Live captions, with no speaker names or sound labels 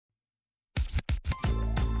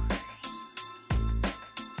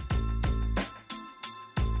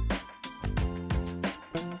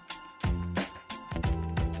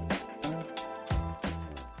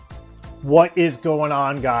What is going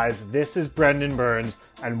on, guys? This is Brendan Burns,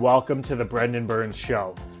 and welcome to the Brendan Burns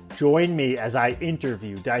Show. Join me as I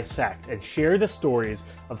interview, dissect, and share the stories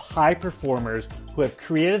of high performers who have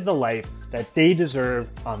created the life that they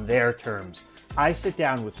deserve on their terms. I sit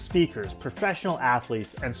down with speakers, professional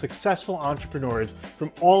athletes, and successful entrepreneurs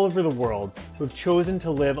from all over the world who have chosen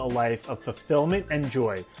to live a life of fulfillment and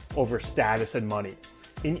joy over status and money.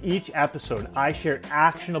 In each episode, I share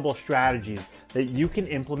actionable strategies that you can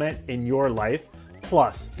implement in your life,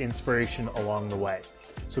 plus inspiration along the way.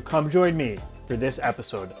 So come join me for this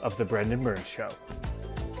episode of The Brendan Burns Show.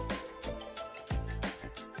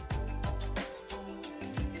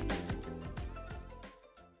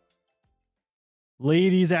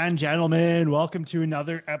 Ladies and gentlemen, welcome to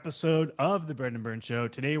another episode of The Brendan Burns Show.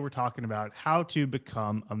 Today we're talking about how to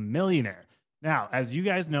become a millionaire. Now, as you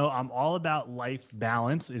guys know, I'm all about life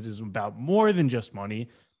balance. It is about more than just money.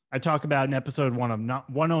 I talk about in episode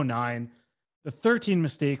 109, the 13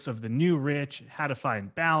 mistakes of the new rich, how to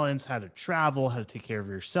find balance, how to travel, how to take care of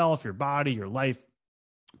yourself, your body, your life.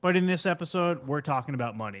 But in this episode, we're talking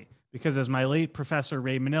about money because, as my late professor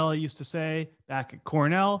Ray Manella used to say back at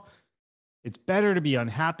Cornell, it's better to be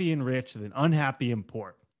unhappy and rich than unhappy and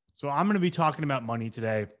poor. So I'm going to be talking about money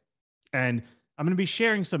today, and I'm going to be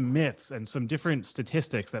sharing some myths and some different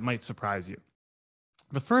statistics that might surprise you.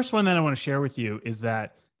 The first one that I want to share with you is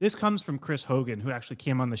that this comes from Chris Hogan, who actually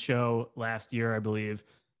came on the show last year, I believe.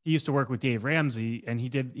 He used to work with Dave Ramsey, and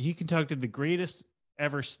he conducted the greatest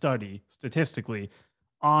ever study statistically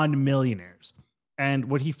on millionaires. And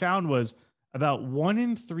what he found was about 1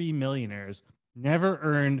 in 3 millionaires never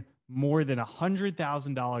earned more than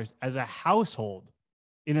 $100,000 as a household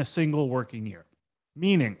in a single working year.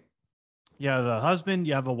 Meaning, you have a husband,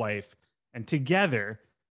 you have a wife, and together,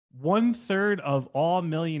 1/3 of all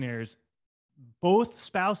millionaires, both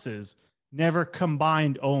spouses, never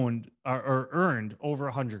combined owned or earned over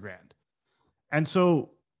 100 grand. And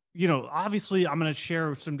so, obviously I'm going to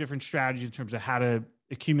share some different strategies in terms of how to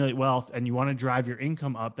accumulate wealth, and you want to drive your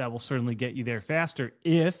income up. That will certainly get you there faster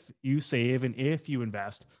if you save and if you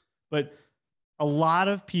invest. But a lot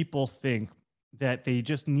of people think that they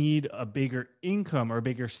just need a bigger income or a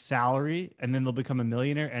bigger salary, and then they'll become a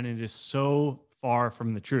millionaire. And it is so far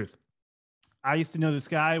from the truth. I used to know this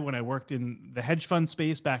guy when I worked in the hedge fund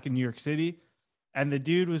space back in New York City, and the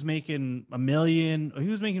dude was making $1 million. He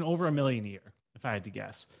was making over $1 million a year, if I had to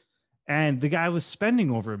guess. And the guy was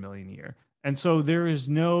spending over $1 million a year. And so there is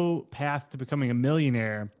no path to becoming a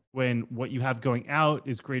millionaire when what you have going out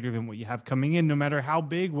is greater than what you have coming in, no matter how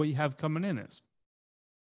big what you have coming in is.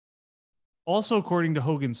 Also, according to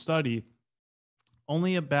Hogan's study,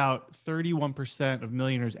 only about 31% of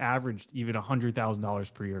millionaires averaged even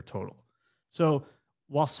 $100,000 per year total. So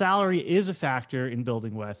while salary is a factor in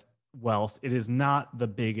building wealth, it is not the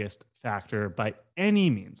biggest factor by any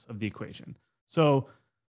means of the equation. So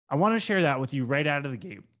I want to share that with you right out of the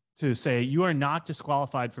gate to say you are not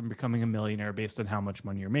disqualified from becoming a millionaire based on how much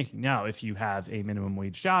money you're making. Now, if you have a minimum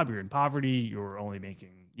wage job, you're in poverty, you're only making,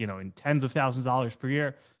 in tens of thousands of dollars per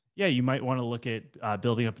year, yeah, you might want to look at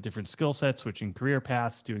building up a different skill set, switching career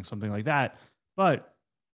paths, doing something like that. But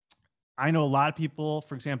I know a lot of people,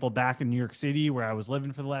 for example, back in New York City, where I was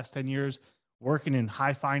living for the last 10 years, working in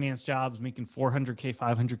high finance jobs, making $400K,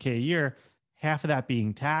 $500K a year, half of that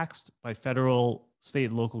being taxed by federal, state,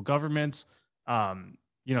 and local governments,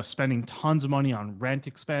 spending tons of money on rent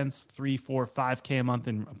expense, 3, 4, 5K a month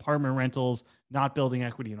in apartment rentals, not building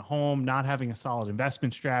equity in a home, not having a solid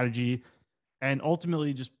investment strategy, and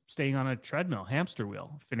ultimately just staying on a treadmill, hamster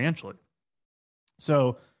wheel financially.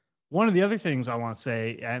 So one of the other things I want to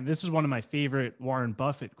say, and this is one of my favorite Warren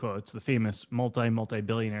Buffett quotes, the famous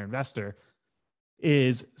multi-billionaire investor,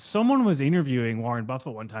 is someone was interviewing Warren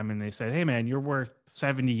Buffett one time and they said, hey man, you're worth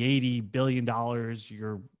 70, 80 billion dollars.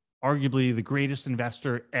 You're arguably the greatest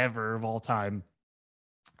investor ever of all time.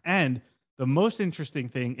 And the most interesting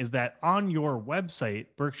thing is that on your website,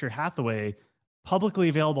 Berkshire Hathaway, publicly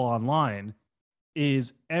available online,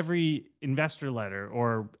 is every investor letter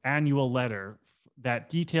or annual letter that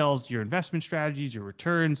details your investment strategies, your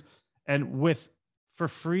returns, and for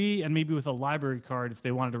free, and maybe with a library card if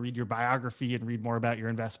they wanted to read your biography and read more about your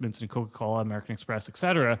investments in Coca-Cola, American Express,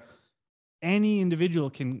 etc. Any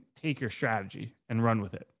individual can take your strategy and run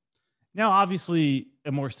with it. Now, obviously,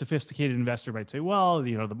 a more sophisticated investor might say, well,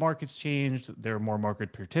 the market's changed. There are more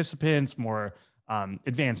market participants, more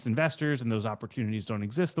advanced investors, and those opportunities don't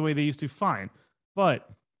exist the way they used to. Fine. But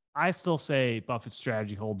I still say Buffett's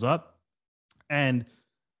strategy holds up. And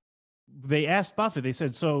they asked Buffett, they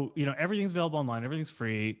said, so, everything's available online, everything's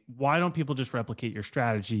free. Why don't people just replicate your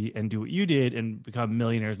strategy and do what you did and become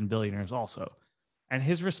millionaires and billionaires also? And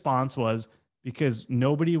his response was, because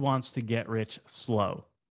nobody wants to get rich slow.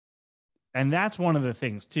 And that's one of the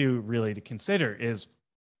things too, really to consider is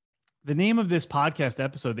the name of this podcast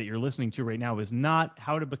episode that you're listening to right now is not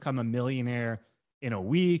how to become a millionaire in a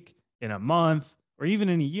week, in a month, or even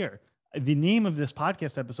in a year. The name of this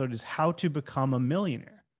podcast episode is how to become a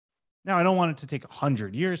millionaire. Now, I don't want it to take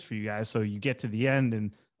 100 years for you guys. So you get to the end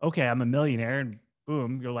and, okay, I'm a millionaire and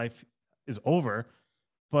boom, your life is over.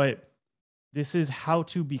 But this is how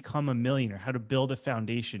to become a millionaire, how to build a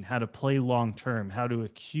foundation, how to play long term, how to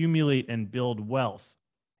accumulate and build wealth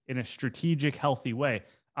in a strategic, healthy way.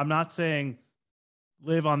 I'm not saying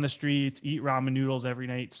live on the streets, eat ramen noodles every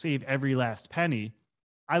night, save every last penny.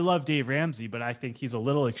 I love Dave Ramsey, but I think he's a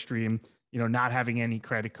little extreme, not having any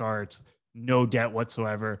credit cards, no debt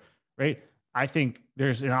whatsoever, right? I think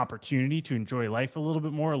there's an opportunity to enjoy life a little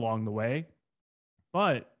bit more along the way.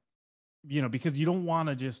 But because you don't want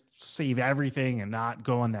to just save everything and not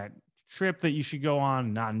go on that trip that you should go on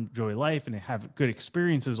and not enjoy life and have good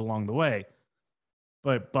experiences along the way.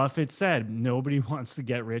 But Buffett said, nobody wants to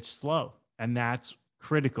get rich slow. And that's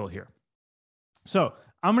critical here. So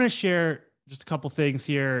I'm going to share just a couple things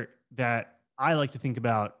here that I like to think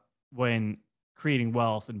about when creating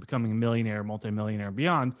wealth and becoming a millionaire, multimillionaire, and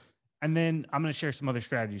beyond. And then I'm going to share some other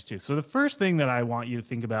strategies too. So the first thing that I want you to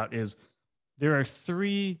think about is there are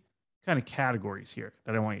three kind of categories here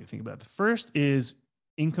that I want you to think about. The first is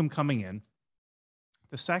income coming in.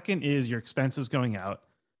 The second is your expenses going out.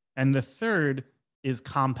 And the third is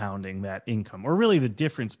compounding that income, or really the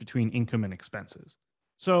difference between income and expenses.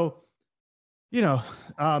 So,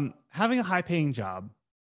 having a high paying job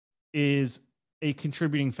is a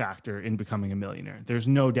contributing factor in becoming a millionaire. There's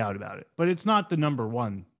no doubt about it, but it's not the number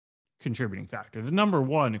one contributing factor. The number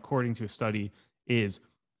one, according to a study, is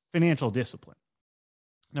financial discipline.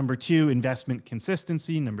 Number two, investment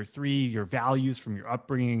consistency. Number three, your values from your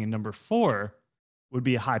upbringing. And number four would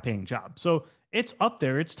be a high paying job. So it's up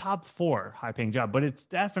there. It's top 4 high paying job, but it's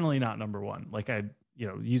definitely not number one. Like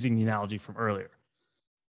using the analogy from earlier.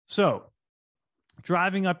 So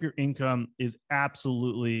driving up your income is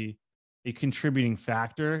absolutely a contributing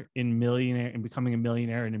factor in becoming a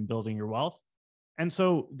millionaire and in building your wealth. And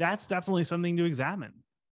so that's definitely something to examine.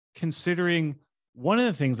 Considering one of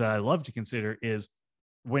the things that I love to consider is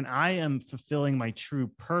when I am fulfilling my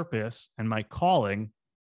true purpose and my calling,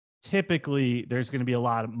 typically there's going to be a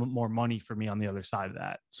lot more money for me on the other side of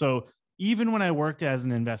that. So even when I worked as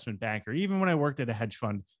an investment banker, even when I worked at a hedge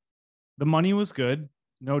fund, the money was good,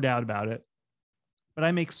 no doubt about it. But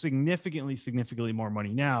I make significantly more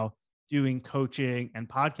money now doing coaching and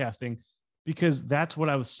podcasting because that's what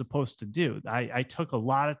I was supposed to do. I took a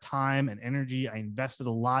lot of time and energy. I invested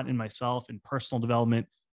a lot in myself and personal development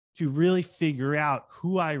to really figure out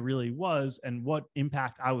who I really was and what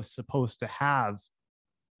impact I was supposed to have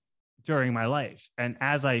during my life. And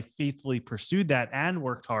as I faithfully pursued that and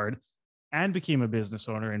worked hard and became a business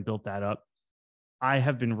owner and built that up, I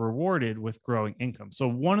have been rewarded with growing income. So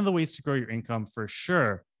one of the ways to grow your income for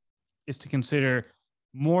sure is to consider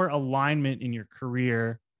more alignment in your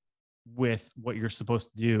career with what you're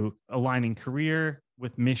supposed to do, aligning career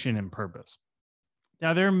with mission and purpose.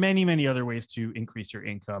 Now, there are many other ways to increase your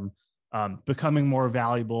income, becoming more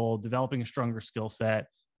valuable, developing a stronger skill set,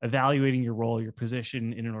 evaluating your role, your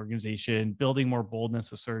position in an organization, building more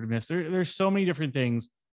boldness, assertiveness. There's so many different things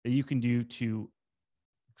that you can do to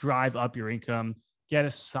drive up your income, get a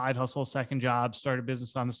side hustle, second job, start a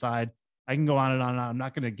business on the side. I can go on and on and on. I'm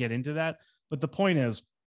not going to get into that. But the point is,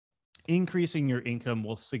 increasing your income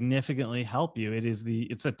will significantly help you.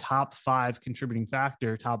 It's a top 5 contributing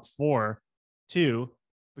factor, top 4 to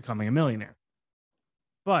becoming a millionaire.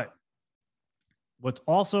 But what's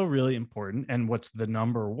also really important, and what's the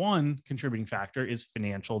number 1 contributing factor, is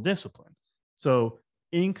financial discipline. So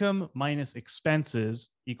income minus expenses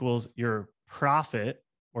equals your profit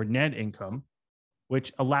or net income,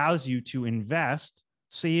 which allows you to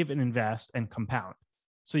save and invest and compound.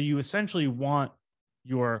 So you essentially want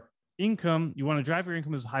your income, you want to drive your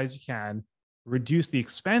income as high as you can, reduce the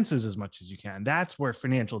expenses as much as you can. That's where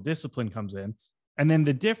financial discipline comes in. And then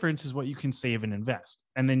the difference is what you can save and invest.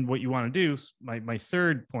 And then what you want to do, my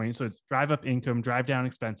third point, so it's drive up income, drive down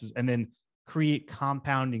expenses, and then create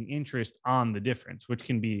compounding interest on the difference, which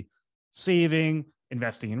can be saving,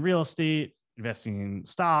 investing in real estate, investing in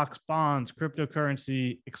stocks, bonds,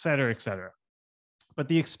 cryptocurrency, et cetera, et cetera. But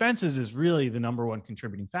the expenses is really the number 1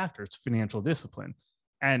 contributing factor. It's financial discipline.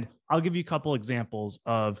 And I'll give you a couple examples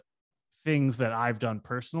of things that I've done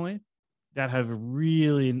personally that have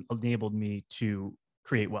really enabled me to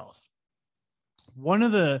create wealth.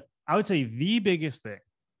 I would say the biggest thing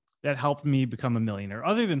that helped me become a millionaire,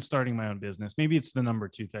 other than starting my own business, maybe it's the number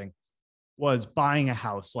two thing, was buying a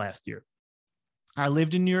house last year. I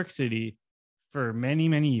lived in New York City for many,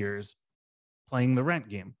 many years playing the rent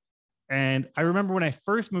game. And I remember when I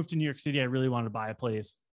first moved to New York City, I really wanted to buy a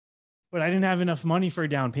place, but I didn't have enough money for a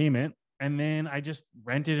down payment. And then I just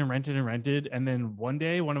rented and rented and rented. And then one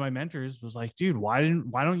day, one of my mentors was like, dude, why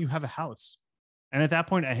don't you have a house? And at that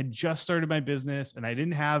point, I had just started my business and I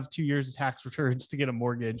didn't have 2 years of tax returns to get a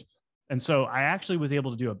mortgage. And so I actually was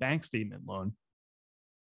able to do a bank statement loan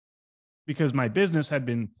because my business had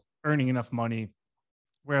been earning enough money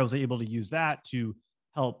where I was able to use that to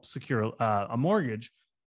help secure a mortgage.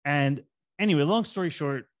 And anyway, long story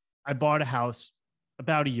short, I bought a house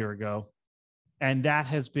about a year ago, and that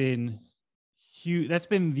has been huge. That's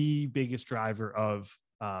been the biggest driver of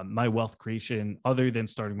my wealth creation, other than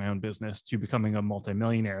starting my own business, to becoming a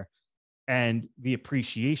multimillionaire. And the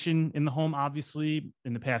appreciation in the home, obviously,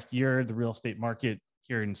 in the past year, the real estate market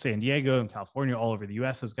here in San Diego and California, all over the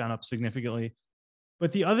US, has gone up significantly.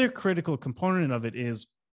 But the other critical component of it is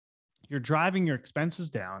you're driving your expenses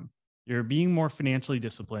down, you're being more financially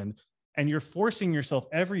disciplined, and you're forcing yourself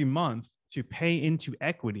every month to pay into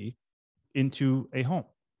equity into a home.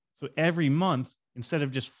 So every month, instead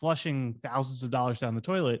of just flushing thousands of dollars down the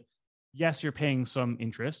toilet, yes, you're paying some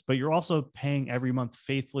interest, but you're also paying every month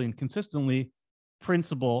faithfully and consistently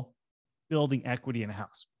principal, building equity in a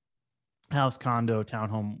house, condo,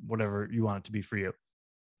 townhome, whatever you want it to be for you.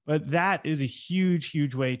 But that is a huge,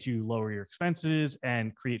 huge way to lower your expenses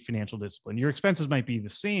and create financial discipline. Your expenses might be the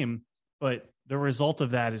same, but the result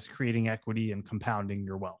of that is creating equity and compounding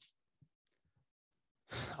your wealth.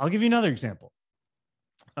 I'll give you another example.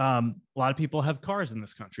 A lot of people have cars in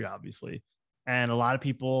this country, obviously, and a lot of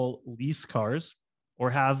people lease cars or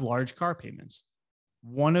have large car payments.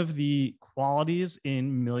 One of the qualities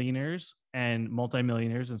in millionaires and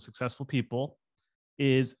multimillionaires and successful people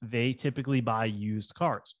is they typically buy used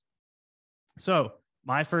cars. So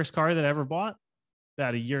my first car that I ever bought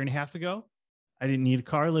about a year and a half ago, I didn't need a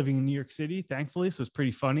car living in New York City, thankfully. So it's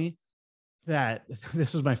pretty funny that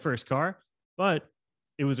this was my first car, but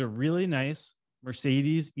it was a really nice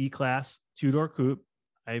Mercedes E-Class two-door coupe.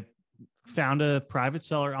 I found a private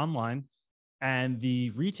seller online, and the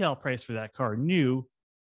retail price for that car new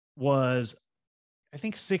was, I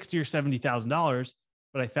think, $60,000 or $70,000.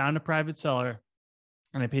 But I found a private seller,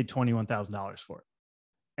 and I paid $21,000 for it,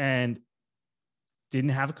 and didn't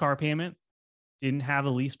have a car payment, didn't have a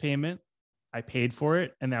lease payment. I paid for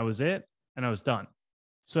it, and that was it, and I was done.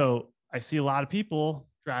 So I see a lot of people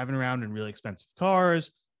driving around in really expensive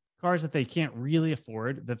cars that they can't really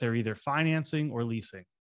afford, that they're either financing or leasing.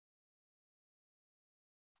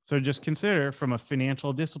 So just consider, from a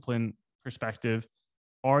financial discipline perspective,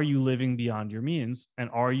 are you living beyond your means?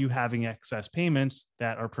 And are you having excess payments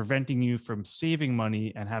that are preventing you from saving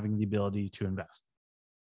money and having the ability to invest?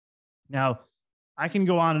 Now, I can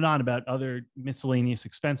go on and on about other miscellaneous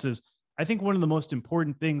expenses. I think one of the most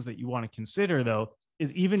important things that you want to consider, though,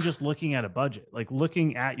 is even just looking at a budget, like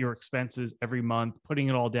looking at your expenses every month, putting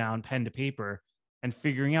it all down, pen to paper, and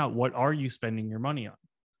figuring out, what are you spending your money on?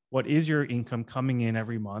 What is your income coming in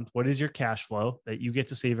every month? What is your cash flow that you get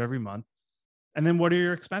to save every month? And then what are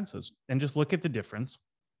your expenses? And just look at the difference.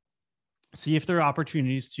 See if there are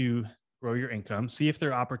opportunities to grow your income. See if there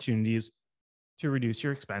are opportunities to reduce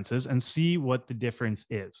your expenses, and see what the difference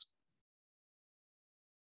is.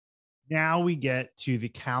 Now we get to the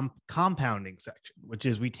compounding section, which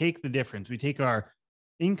is we take the difference. We take our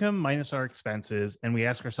income minus our expenses, and we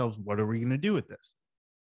ask ourselves, what are we going to do with this?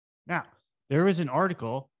 Now, there is an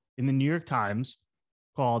article in the New York Times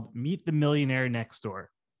called Meet the Millionaire Next Door.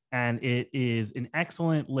 And it is an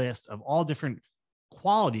excellent list of all different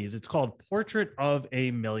qualities. It's called Portrait of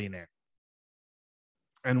a Millionaire.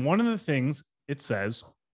 And one of the things it says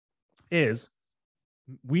is,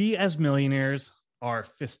 we as millionaires are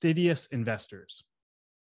fastidious investors.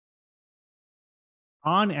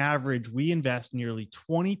 On average, we invest nearly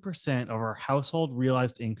 20% of our household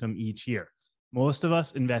realized income each year. Most of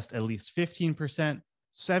us invest at least 15%.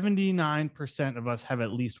 79% of us have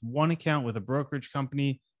at least one account with a brokerage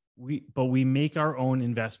company. But we make our own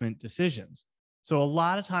investment decisions. So a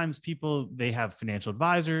lot of times people, they have financial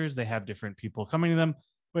advisors, they have different people coming to them,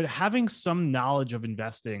 but having some knowledge of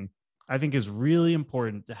investing, I think, is really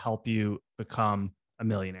important to help you become a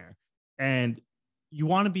millionaire. And you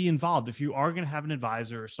want to be involved. If you are going to have an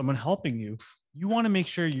advisor or someone helping you, you want to make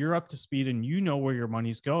sure you're up to speed and you know where your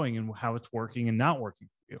money's going and how it's working and not working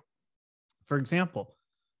for you. For example,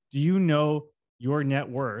 do you know your net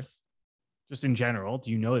worth? Just in general,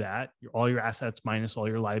 do you know that all your assets minus all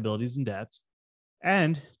your liabilities and debts?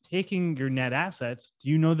 And taking your net assets, do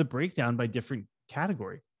you know the breakdown by different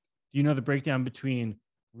category? Do you know the breakdown between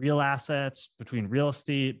real assets, between real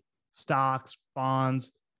estate, stocks,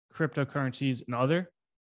 bonds, cryptocurrencies, and other?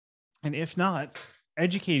 And if not,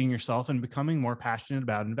 educating yourself and becoming more passionate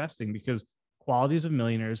about investing, because qualities of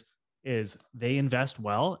millionaires is they invest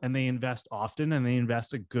well and they invest often and they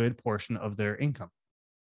invest a good portion of their income.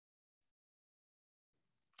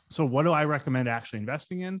 So what do I recommend actually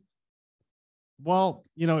investing in? Well,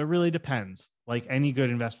 it really depends, like any good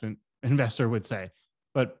investor would say.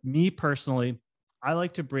 But me personally, I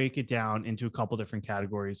like to break it down into a couple different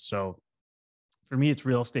categories. So for me, it's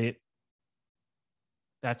real estate.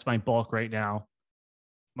 That's my bulk right now.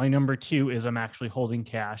 My number two is I'm actually holding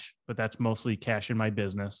cash, but that's mostly cash in my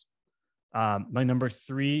business. My number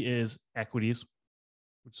three is equities,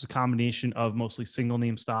 which is a combination of mostly single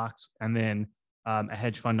name stocks and then a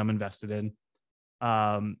hedge fund I'm invested in.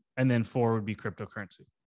 And then four would be cryptocurrency.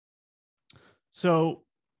 So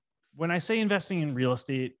when I say investing in real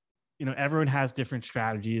estate, everyone has different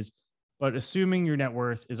strategies, but assuming your net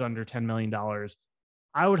worth is under $10 million,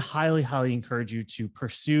 I would highly, highly encourage you to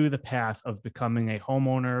pursue the path of becoming a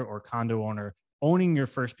homeowner or condo owner, owning your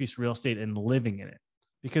first piece of real estate and living in it,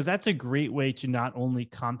 because that's a great way to not only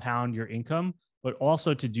compound your income, but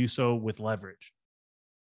also to do so with leverage,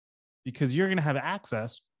 because you're going to have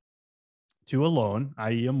access to a loan,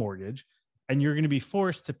 i.e. a mortgage, and you're going to be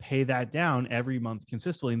forced to pay that down every month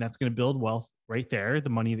consistently. And that's going to build wealth right there, the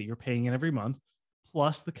money that you're paying in every month,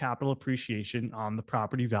 plus the capital appreciation on the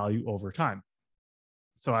property value over time.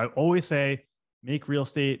 So I always say, make real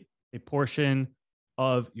estate a portion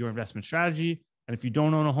of your investment strategy. And if you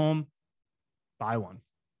don't own a home, buy one.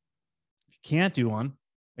 If you can't do one,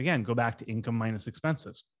 again, go back to income minus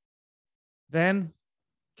expenses. Then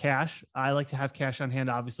cash. I like to have cash on hand,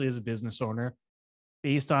 obviously, as a business owner,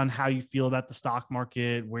 based on how you feel about the stock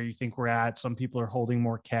market, where you think we're at. Some people are holding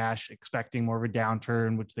more cash, expecting more of a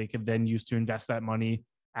downturn, which they could then use to invest that money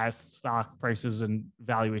as stock prices and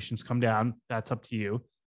valuations come down. That's up to you.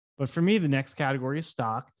 But for me, the next category is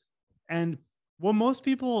stock. And what most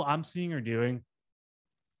people I'm seeing are doing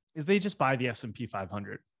is they just buy the S&P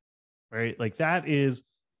 500, right? Like that is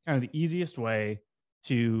kind of the easiest way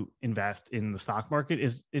to invest in the stock market.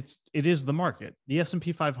 It is the market. The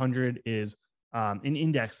S&P 500 is an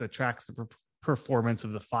index that tracks the performance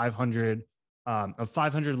of the 500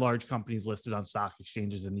 large companies listed on stock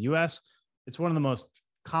exchanges in the U.S. It's one of the most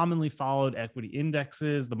commonly followed equity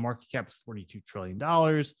indexes. The market cap's $42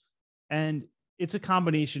 trillion. And it's a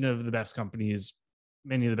combination of the best companies,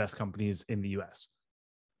 many of the best companies in the US.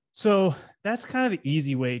 So that's kind of the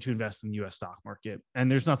easy way to invest in the US stock market.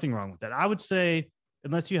 And there's nothing wrong with that. I would say,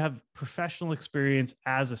 unless you have professional experience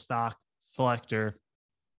as a stock selector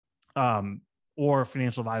or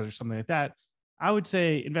financial advisor, something like that, I would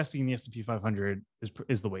say investing in the S&P 500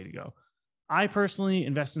 is the way to go. I personally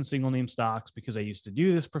invest in single name stocks because I used to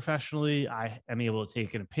do this professionally. I am able to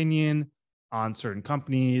take an opinion on certain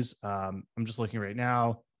companies. I'm just looking right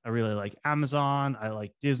now. I really like Amazon. I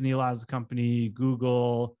like Disney a lot as a company,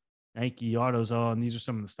 Google, Nike, AutoZone. These are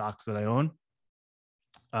some of the stocks that I own.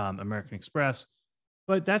 American Express.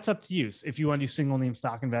 But that's up to you if you want to do single name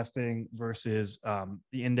stock investing versus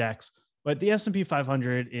the index. But the S&P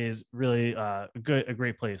 500 is really a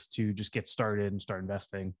great place to just get started and start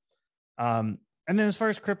investing. And then as far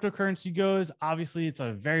as cryptocurrency goes, obviously it's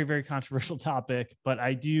a very, very controversial topic, but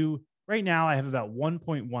right now I have about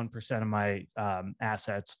 1.1% of my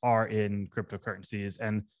assets are in cryptocurrencies,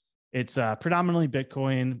 and it's predominantly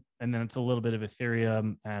Bitcoin, and then it's a little bit of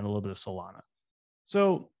Ethereum and a little bit of Solana.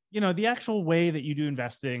 So, the actual way that you do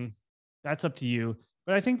investing, that's up to you.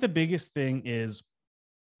 But I think the biggest thing is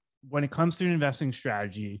when it comes to an investing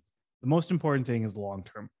strategy, the most important thing is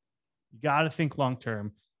long-term. You got to think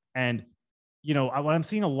long-term. And, what I'm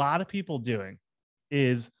seeing a lot of people doing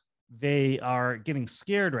is they are getting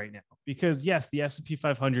scared right now because yes, the S&P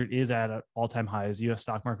 500 is at all-time highs, US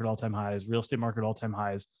stock market all-time highs, real estate market all-time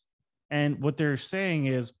highs. And what they're saying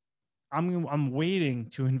is, I'm waiting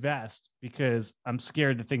to invest because I'm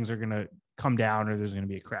scared that things are going to come down or there's going to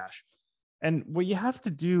be a crash. And what you have to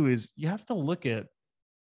do is you have to look at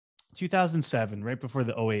 2007, right before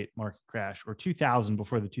the 2008 market crash, or 2000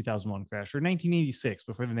 before the 2001 crash, or 1986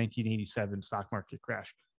 before the 1987 stock market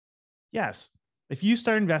crash. Yes, if you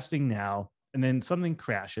start investing now and then something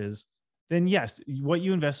crashes, then yes, what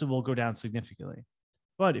you invested will go down significantly.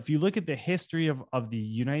 But if you look at the history of the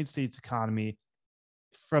United States economy,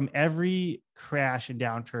 from every crash and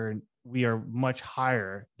downturn, we are much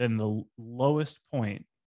higher than the lowest point,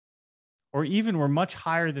 or even we're much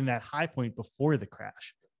higher than that high point before the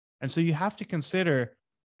crash. And so you have to consider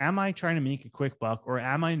am I trying to make a quick buck or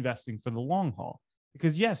am I investing for the long haul?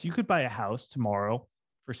 Because yes, you could buy a house tomorrow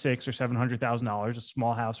for $600,000 or $700,000, a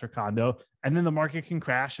small house or condo, and then the market can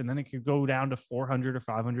crash and then it could go down to 400 or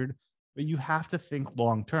 500. But you have to think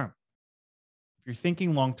long term. If you're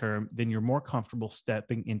thinking long term, then you're more comfortable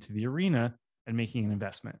stepping into the arena and making an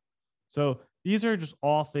investment. So these are just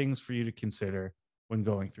all things for you to consider when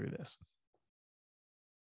going through this.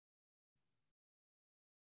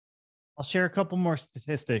 I'll share a couple more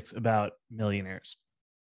statistics about millionaires.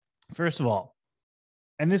 First of all,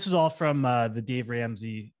 and this is all from the Dave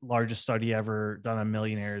Ramsey largest study ever done on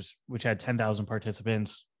millionaires, which had 10,000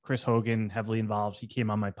 participants. Chris Hogan heavily involved. He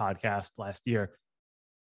came on my podcast last year.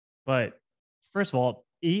 But first of all,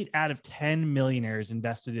 8 out of 10 millionaires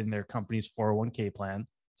invested in their company's 401k plan.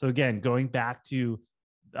 So again, going back to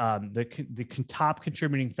the top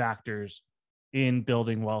contributing factors in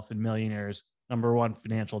building wealth in millionaires, number one,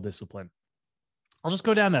 financial discipline. I'll just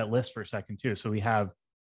go down that list for a second too. So we have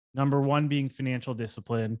number one being financial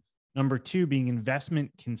discipline. Number two being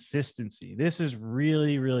investment consistency. This is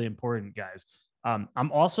really, really important, guys.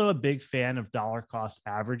 I'm also a big fan of dollar cost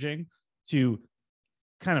averaging to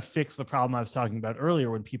kind of fix the problem I was talking about earlier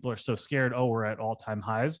when people are so scared, oh, we're at all-time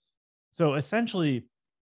highs. So essentially,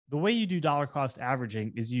 the way you do dollar cost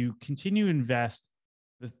averaging is you continue to invest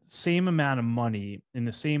the same amount of money in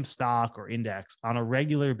the same stock or index on a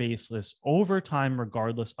regular basis over time,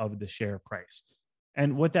 regardless of the share price.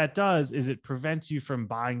 And what that does is it prevents you from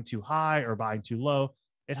buying too high or buying too low.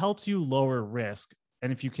 It helps you lower risk.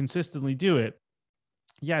 And if you consistently do it,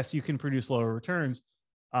 yes, you can produce lower returns.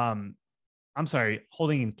 Holding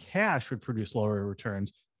in cash would produce lower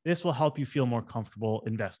returns. This will help you feel more comfortable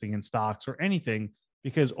investing in stocks or anything,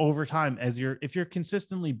 because over time, if you're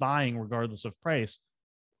consistently buying regardless of price,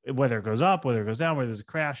 whether it goes up, whether it goes down, whether there's a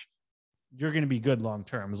crash, you're going to be good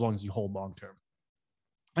long-term as long as you hold long-term.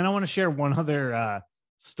 And I want to share one other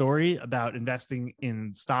story about investing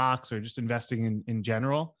in stocks or just investing in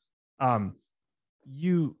general. The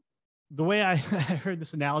way I heard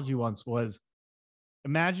this analogy once was,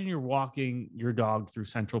 imagine you're walking your dog through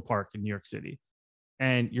Central Park in New York City,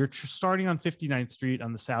 and you're starting on 59th Street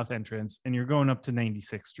on the south entrance, and you're going up to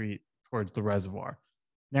 96th Street towards the reservoir.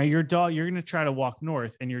 Now, you're going to try to walk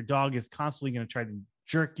north, and your dog is constantly going to try to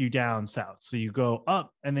jerk you down south. So you go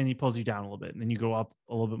up, and then he pulls you down a little bit, and then you go up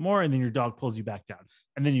a little bit more, and then your dog pulls you back down.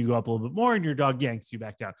 And then you go up a little bit more, and your dog yanks you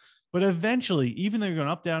back down. But eventually, even though you're going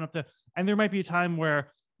up, down, and there might be a time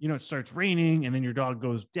where, it starts raining, and then your dog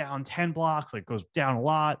goes down 10 blocks, like goes down a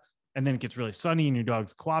lot. And then it gets really sunny and your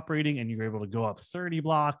dog's cooperating and you're able to go up 30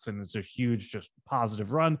 blocks and it's a huge, just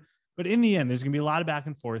positive run. But in the end, there's going to be a lot of back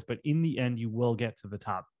and forth, but in the end, you will get to the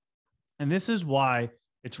top. And this is why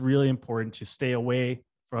it's really important to stay away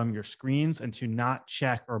from your screens and to not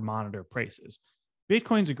check or monitor prices.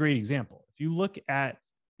 Bitcoin's a great example. If you look at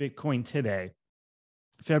Bitcoin today,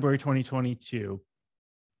 February 2022,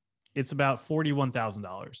 it's about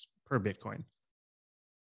 $41,000 per Bitcoin.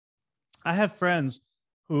 I have friends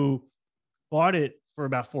who bought it for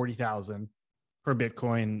about 40,000 per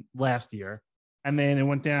Bitcoin last year. And then it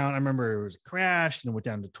went down. I remember it was a crash and it went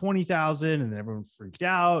down to 20,000 and then everyone freaked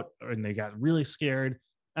out and they got really scared.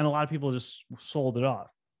 And a lot of people just sold it off.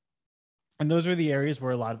 And those are the areas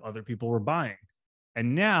where a lot of other people were buying.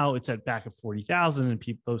 And now it's at back at 40,000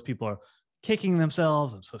 and those people are kicking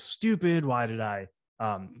themselves. I'm so stupid. Why did I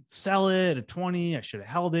sell it at 20? I should have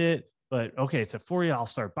held it. But okay, it's at 40. I'll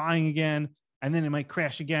start buying again. And then it might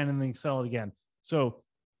crash again and then sell it again. So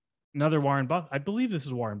another Warren Buffett, I believe this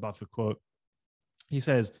is a Warren Buffett quote. He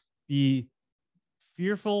says, be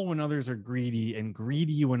fearful when others are greedy and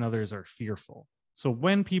greedy when others are fearful. So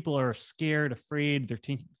when people are scared, afraid, they're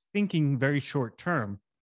thinking very short term,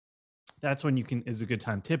 that's when is a good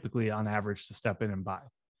time typically on average to step in and buy.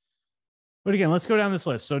 But again, let's go down this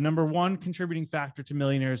list. So number one, contributing factor to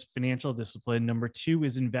millionaires, financial discipline. Number two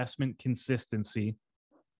is investment consistency.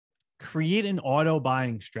 Create an auto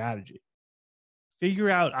buying strategy. Figure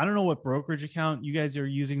out, I don't know what brokerage account you guys are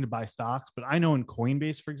using to buy stocks, but I know in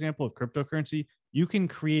Coinbase, for example, with cryptocurrency, you can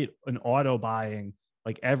create an auto buying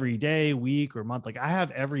like every day, week, or month. Like I have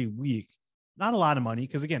every week, not a lot of money,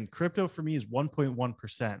 because again, crypto for me is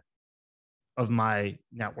 1.1% of my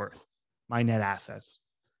net worth, my net assets.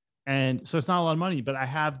 And so it's not a lot of money, but I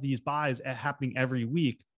have these buys happening every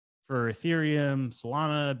week for Ethereum,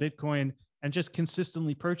 Solana, Bitcoin, and just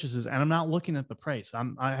consistently purchases. And I'm not looking at the price.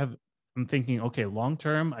 I'm thinking, okay,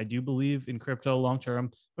 long-term, I do believe in crypto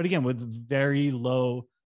long-term, but again, with very low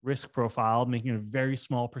risk profile, making a very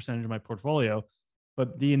small percentage of my portfolio,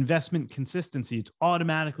 but the investment consistency, it's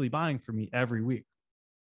automatically buying for me every week.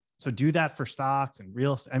 So do that for stocks and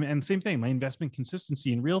real estate. I mean, and same thing, my investment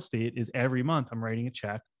consistency in real estate is every month I'm writing a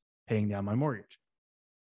check, paying down my mortgage.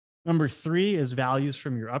 Number 3 is values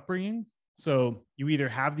from your upbringing. So you either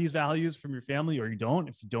have these values from your family or you don't.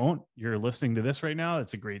 If you don't, you're listening to this right now.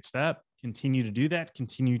 It's a great step. Continue to do that.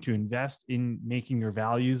 Continue to invest in making your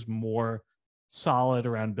values more solid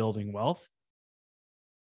around building wealth.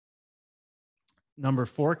 Number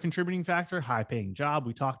 4 contributing factor, high paying job.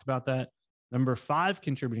 We talked about that. Number 5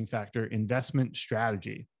 contributing factor, investment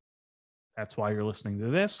strategy. That's why you're listening to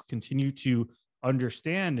this. Continue to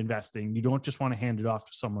understand investing. You don't just want to hand it off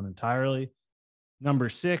to someone entirely. Number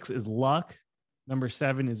 6 is luck. Number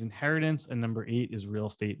 7 is inheritance. And number 8 is real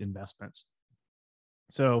estate investments.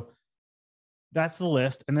 So that's the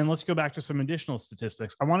list. And then let's go back to some additional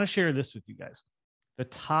statistics. I want to share this with you guys. The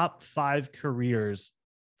top 5 careers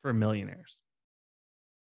for millionaires.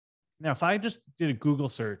 Now, if I just did a Google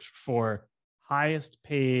search for highest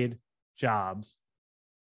paid jobs,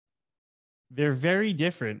 they're very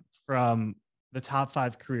different from the top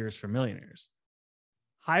 5 careers for millionaires.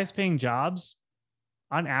 Highest paying jobs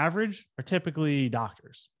on average are typically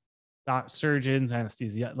doctors, surgeons,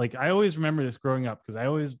 anesthesia. Like I always remember this growing up because I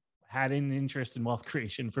always had an interest in wealth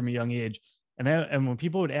creation from a young age. And when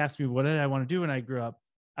people would ask me, what did I want to do when I grew up?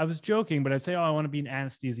 I was joking, but I'd say, oh, I want to be an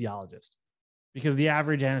anesthesiologist because the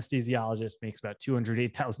average anesthesiologist makes about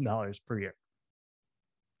 $208,000 per year.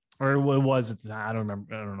 Or what it was at the time. I don't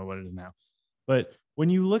remember. I don't know what it is now. But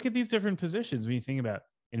when you look at these different positions, when you think about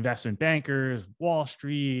investment bankers, Wall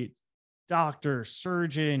Street, doctor,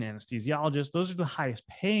 surgeon, anesthesiologist, those are the highest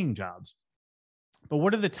paying jobs. But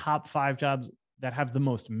what are the top 5 jobs that have the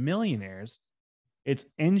most millionaires? It's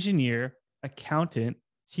engineer, accountant,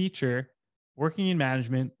 teacher, working in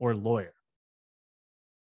management, or lawyer.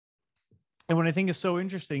 And what I think is so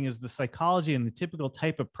interesting is the psychology and the typical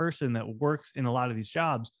type of person that works in a lot of these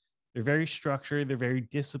jobs. They're very structured. They're very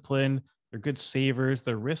disciplined. They're good savers.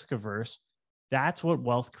 They're risk averse. That's what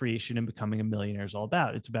wealth creation and becoming a millionaire is all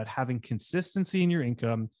about. It's about having consistency in your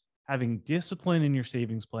income, having discipline in your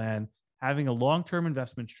savings plan, having a long-term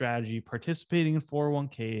investment strategy, participating in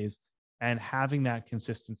 401ks, and having that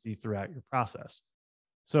consistency throughout your process.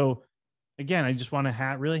 So again, I just want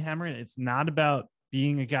to really hammer it. It's not about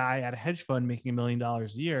being a guy at a hedge fund making $1 million a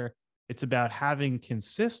year. It's about having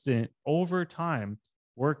consistent over time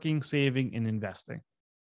working, saving, and investing.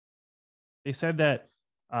 They said that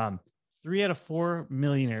 3 out of 4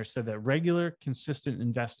 millionaires said that regular, consistent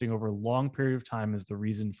investing over a long period of time is the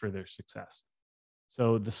reason for their success.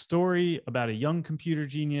 So the story about a young computer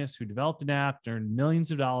genius who developed an app, earned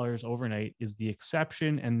millions of dollars overnight is the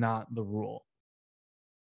exception and not the rule.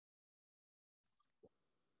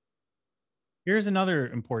 Here's another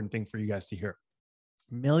important thing for you guys to hear.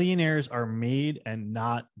 Millionaires are made and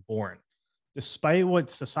not born. Despite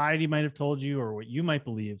what society might have told you or what you might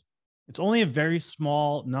believe, it's only a very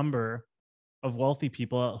small number of wealthy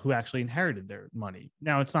people who actually inherited their money.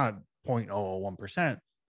 Now, it's not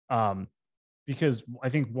 0.001%, because I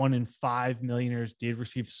think 1 in 5 millionaires did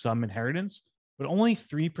receive some inheritance, but only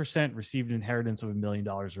 3% received an inheritance of $1 million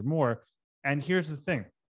or more. And here's the thing.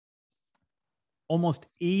 Almost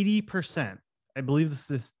 80%, I believe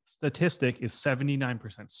the statistic is 79%.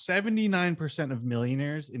 79% of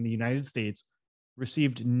millionaires in the United States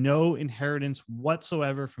received no inheritance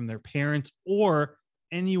whatsoever from their parents or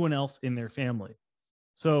anyone else in their family.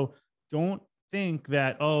 So don't think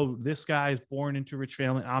that, oh, this guy is born into a rich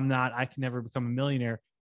family. I'm not. I can never become a millionaire.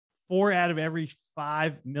 4 out of every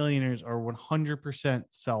 5 millionaires are 100%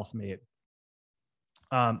 self-made.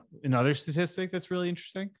 Another statistic that's really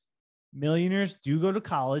interesting. Millionaires do go to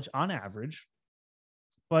college on average,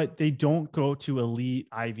 but they don't go to elite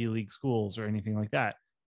Ivy League schools or anything like that.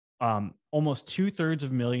 Almost 2/3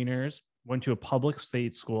 of millionaires went to a public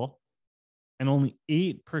state school, and only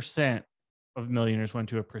 8% of millionaires went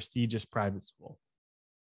to a prestigious private school.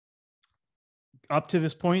 Up to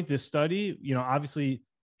this point, this study, obviously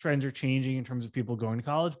trends are changing in terms of people going to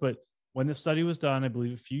college, but when the study was done, I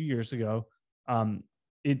believe a few years ago,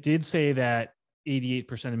 it did say that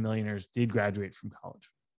 88% of millionaires did graduate from college.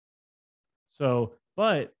 So,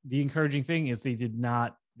 but the encouraging thing is they did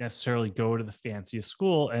not necessarily go to the fanciest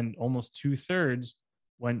school, and almost 2/3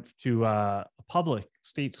 went to a public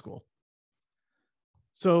state school.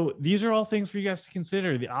 So these are all things for you guys to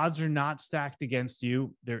consider. The odds are not stacked against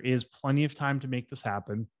you. There is plenty of time to make this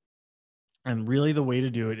happen. And really the way to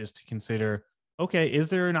do it is to consider, okay, is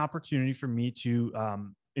there an opportunity for me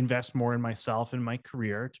to invest more in myself and my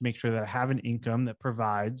career to make sure that I have an income that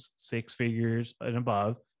provides 6 figures and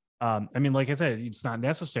above? I mean, like I said, it's not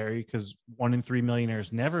necessary because 1 in 3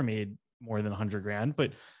 millionaires never made more than 100 grand,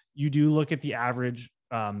 but you do look at the average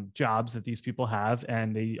jobs that these people have,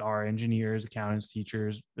 and they are engineers, accountants,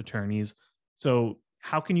 teachers, attorneys. So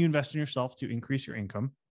how can you invest in yourself to increase your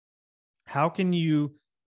income? How can you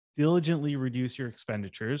diligently reduce your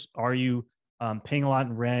expenditures? Are you paying a lot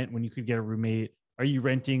in rent when you could get a roommate? Are you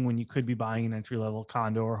renting when you could be buying an entry-level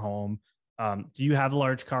condo or home? Do you have a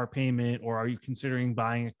large car payment, or are you considering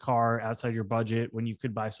buying a car outside your budget when you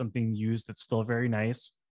could buy something used that's still very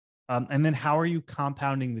nice? And then how are you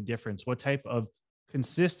compounding the difference? What type of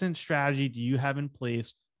consistent strategy do you have in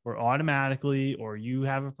place where automatically, or you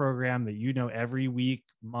have a program that you know every week,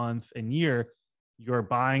 month, and year, you're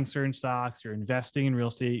buying certain stocks, you're investing in real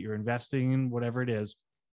estate, you're investing in whatever it is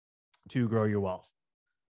to grow your wealth?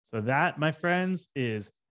 So that, my friends, is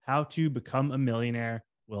how to become a millionaire.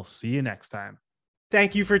 We'll see you next time.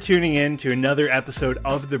 Thank you for tuning in to another episode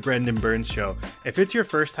of The Brendan Burns Show. If it's your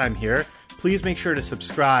first time here, please make sure to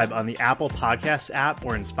subscribe on the Apple Podcasts app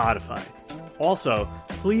or in Spotify. Also,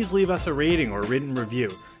 please leave us a rating or written review.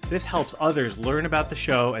 This helps others learn about the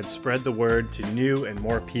show and spread the word to new and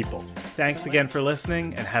more people. Thanks again for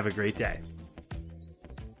listening, and have a great day.